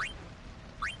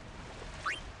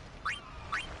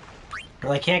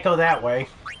 Well, I can't go that way.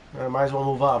 I might as well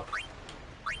move up.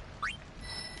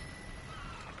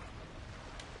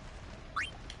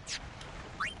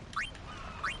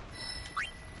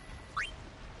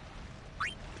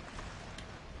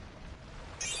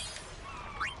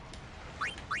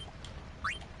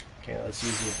 Okay, let's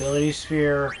use the ability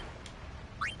sphere.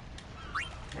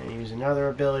 And use another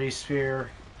ability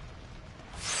sphere.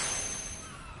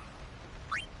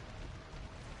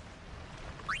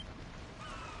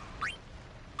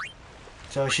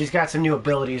 So she's got some new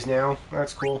abilities now.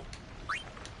 That's cool.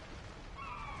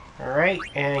 Alright,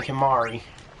 and Kimahri.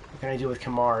 What can I do with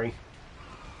Kimahri?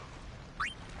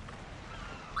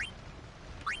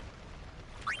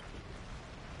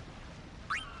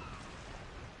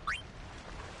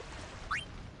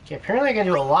 Okay, apparently I can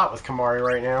do a lot with Kimahri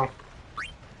right now.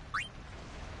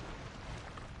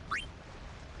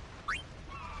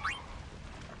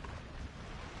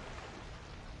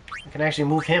 I can actually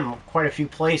move him quite a few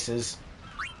places.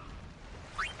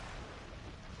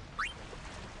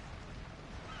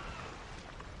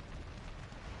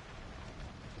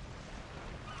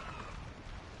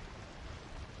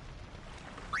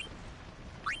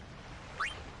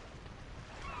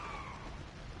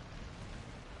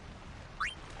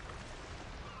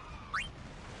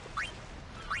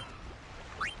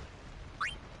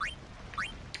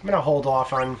 I'm gonna hold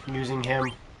off on using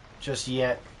him just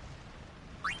yet.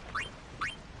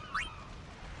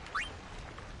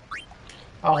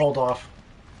 I'll hold off.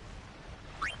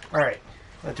 Alright.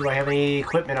 Do I have any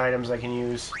equipment items I can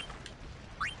use?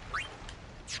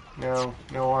 No.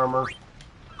 No armor.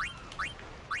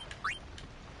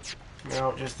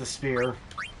 No, just the spear.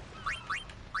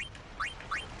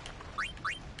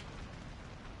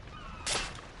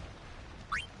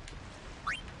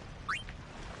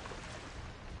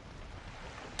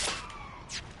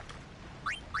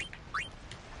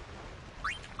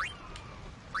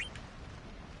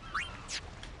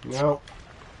 Nope.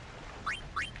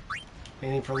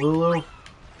 Anything for Lulu?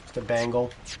 Just a bangle.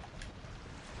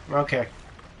 Okay.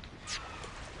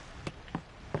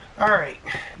 Alright.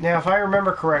 Now, if I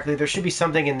remember correctly, there should be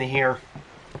something in here.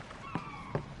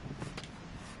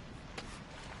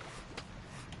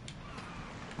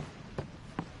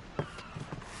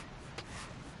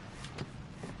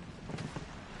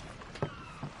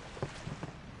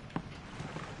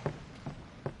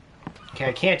 Okay,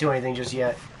 I can't do anything just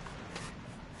yet.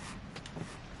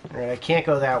 Alright, I can't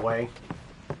go that way.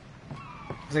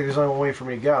 Looks like there's only one way for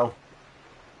me to go.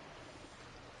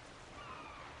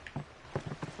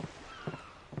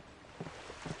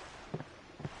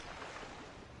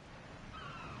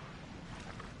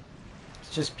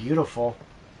 It's just beautiful.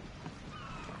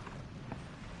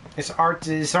 This art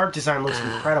design looks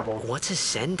incredible. What's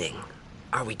ascending?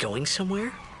 Are we going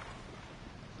somewhere?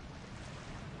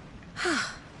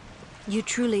 You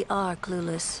truly are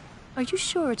clueless. Are you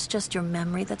sure it's just your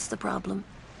memory that's the problem?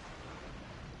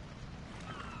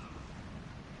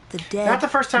 The dead Not the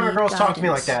first time a girl's talked to me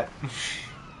like that.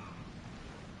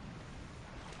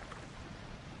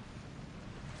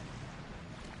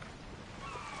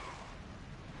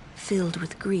 Filled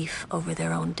with grief over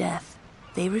their own death,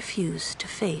 they refuse to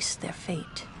face their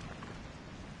fate.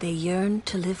 They yearn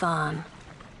to live on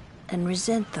and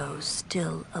resent those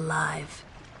still alive.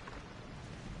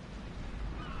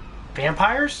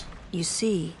 Vampires? You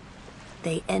see,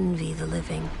 they envy the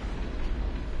living.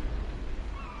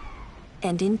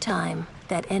 And in time,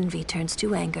 that envy turns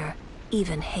to anger,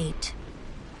 even hate.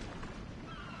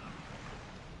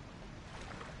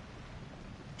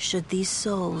 Should these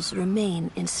souls remain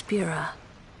in Spira,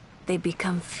 they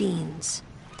become fiends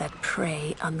that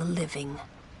prey on the living.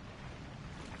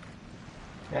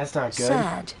 That's not good.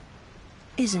 Sad,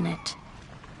 isn't it?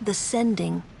 The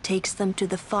sending takes them to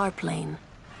the far plane,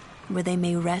 where they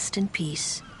may rest in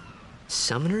peace.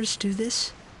 Summoners do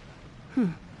this?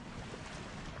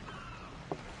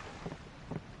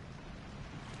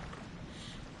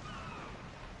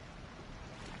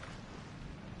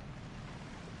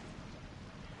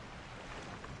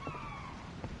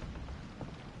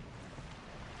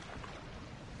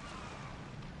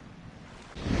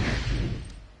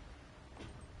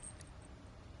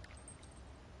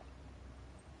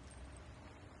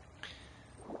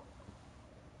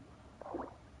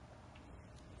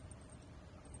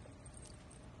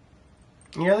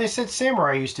 You know, they said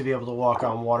samurai used to be able to walk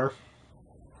on water.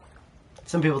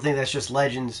 Some people think that's just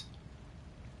legends.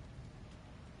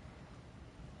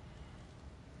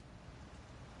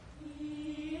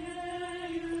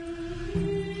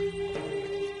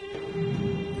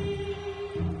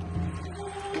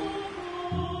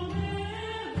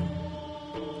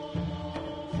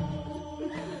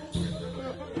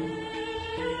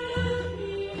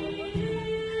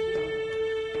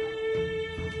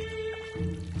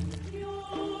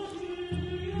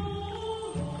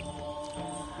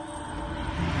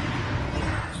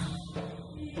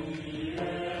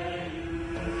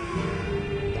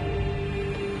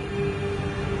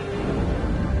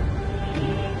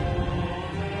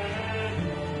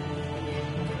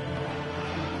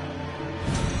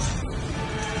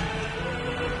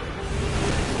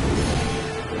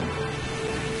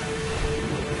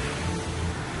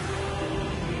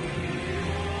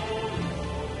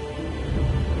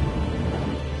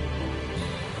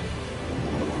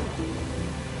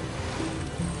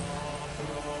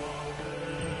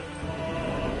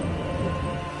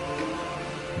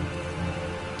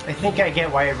 I think I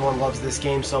get why everyone loves this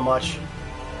game so much.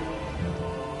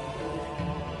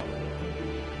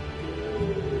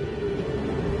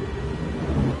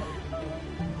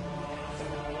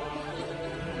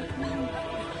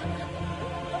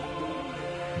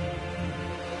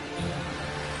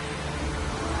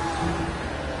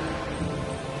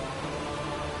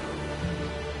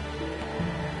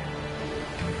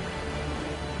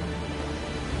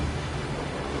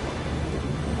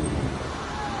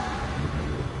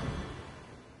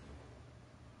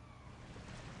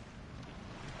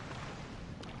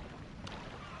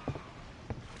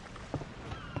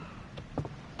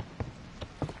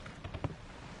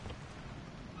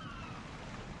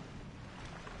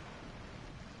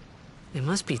 It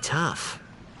must be tough,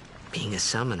 being a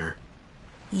summoner.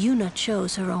 Yuna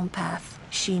chose her own path.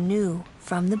 She knew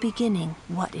from the beginning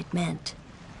what it meant.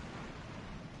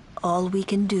 All we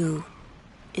can do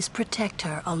is protect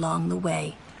her along the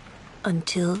way,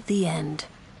 until the end.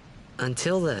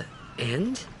 Until the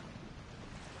end?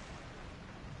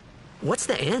 What's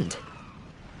the end?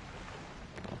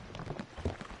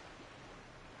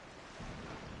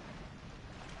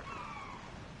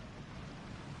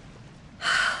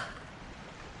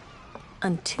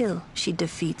 Until she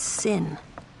defeats sin.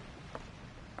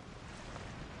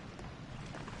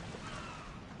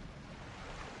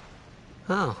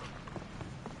 Oh.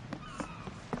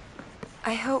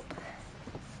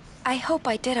 I hope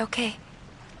I did okay.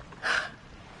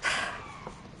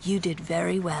 You did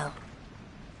very well.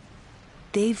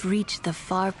 They've reached the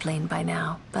far plane by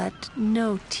now, but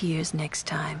no tears next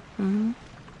time. Hmm?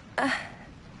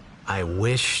 I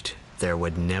wished there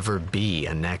would never be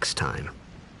a next time.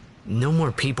 No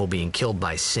more people being killed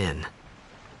by sin.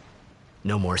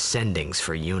 No more sendings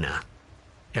for Yuna.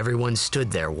 Everyone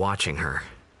stood there watching her.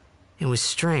 It was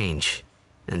strange,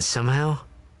 and somehow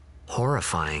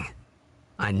horrifying.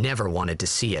 I never wanted to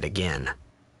see it again.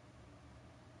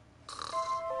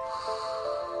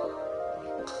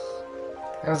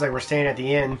 Sounds like we're staying at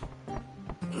the inn.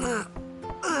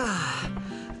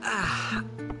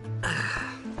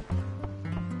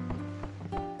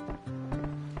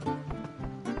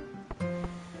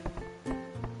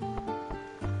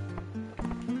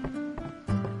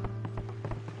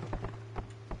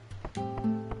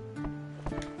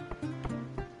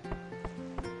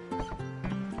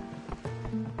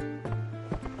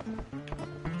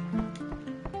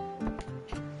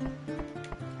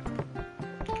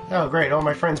 Oh, great. All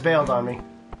my friends bailed on me.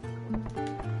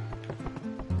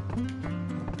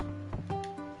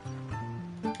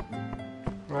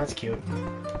 Well, that's cute.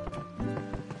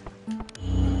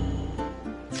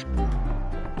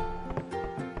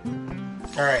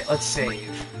 Alright, let's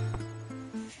save.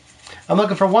 I'm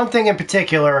looking for one thing in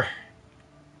particular.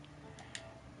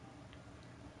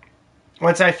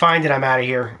 Once I find it, I'm out of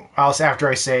here. After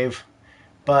I save.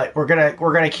 But we're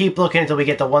gonna keep looking until we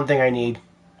get the one thing I need.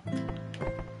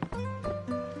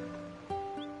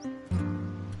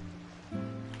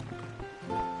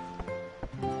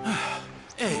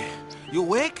 You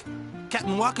awake?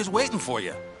 Captain Walker's waiting for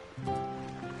you.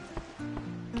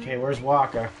 Okay, where's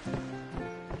Walker?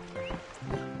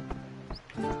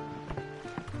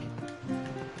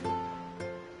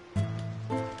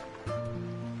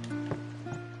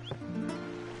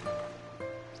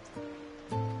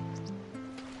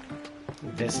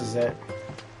 This is it.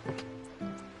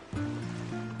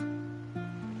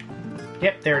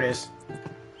 Yep, there it is.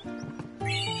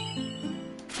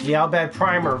 The Al Bhed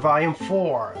Primer, Volume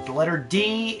 4. The letter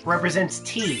D represents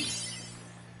T.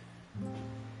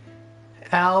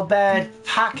 Al Bhed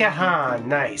Pakistan.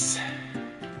 Nice.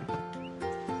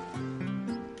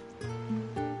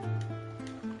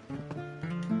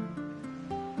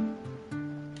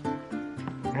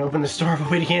 I opened the store,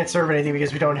 but we can't serve anything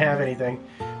because we don't have anything.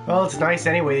 Well, it's nice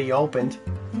anyway that you opened.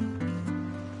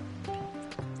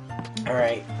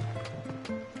 Alright.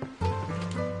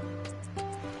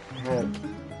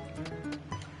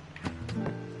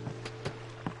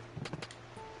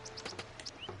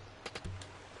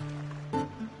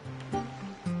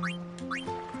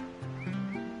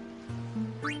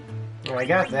 I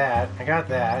got that. I got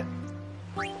that.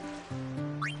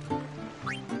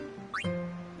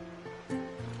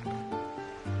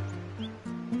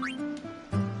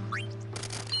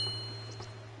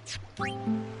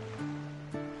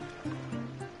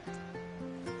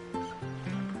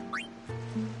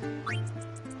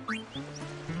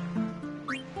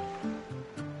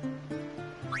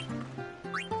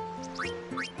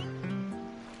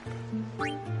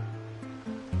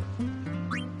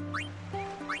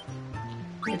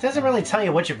 It doesn't really tell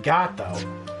you what you've got, though.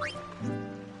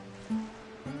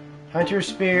 Hunter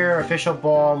Spear, Official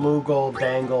Ball, Moogle,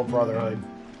 Bangle, Brotherhood.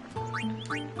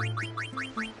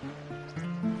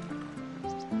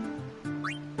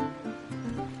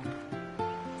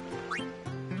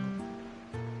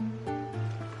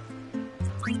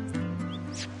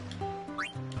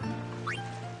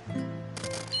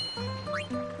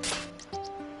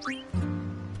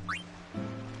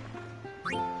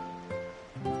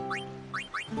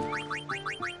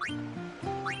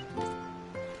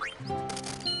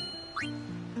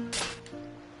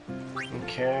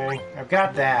 Okay, I've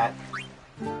got that.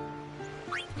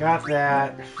 Got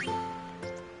that.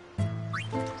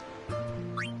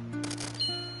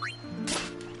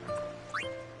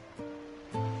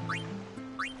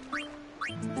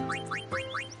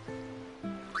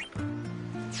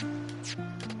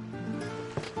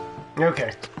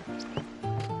 Okay.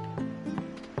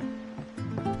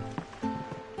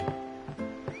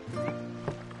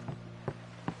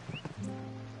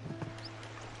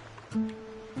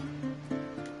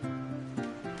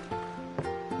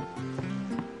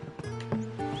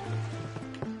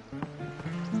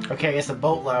 Okay, I guess the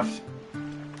boat left.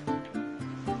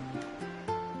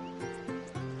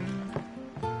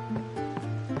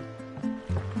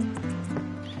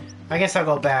 I guess I'll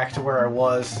go back to where I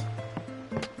was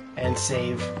and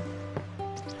save.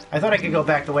 I thought I could go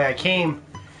back the way I came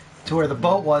to where the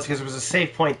boat was because there was a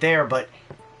save point there, but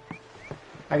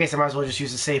I guess I might as well just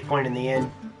use the save point in the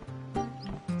inn.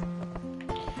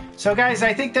 So guys,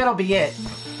 I think that'll be it.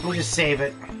 We'll just save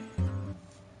it.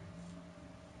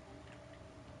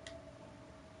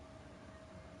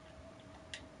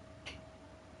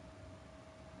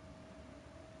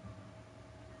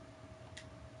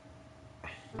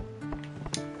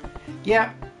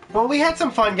 Yeah, well, we had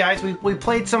some fun, guys. We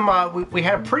played some, we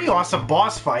had a pretty awesome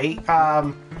boss fight.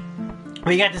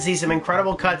 We got to see some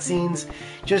incredible cutscenes,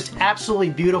 just absolutely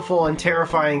beautiful and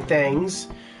terrifying things.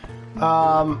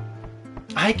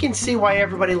 I can see why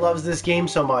everybody loves this game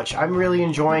so much. I'm really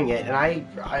enjoying it, and I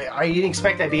didn't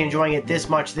expect I'd be enjoying it this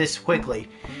much, this quickly.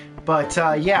 But,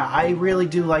 yeah, I really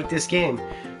do like this game.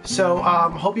 So,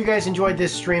 hope you guys enjoyed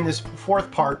this stream, this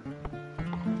fourth part.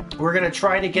 We're going to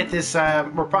try to get this,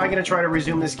 we're probably going to try to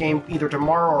resume this game either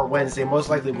tomorrow or Wednesday, most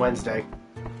likely Wednesday.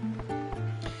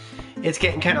 It's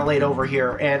getting kind of late over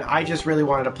here, and I just really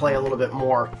wanted to play a little bit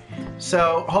more.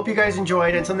 So, hope you guys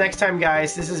enjoyed. Until next time,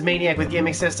 guys, this is Maniac with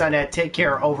GameAccess.net. Take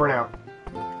care. Over and out.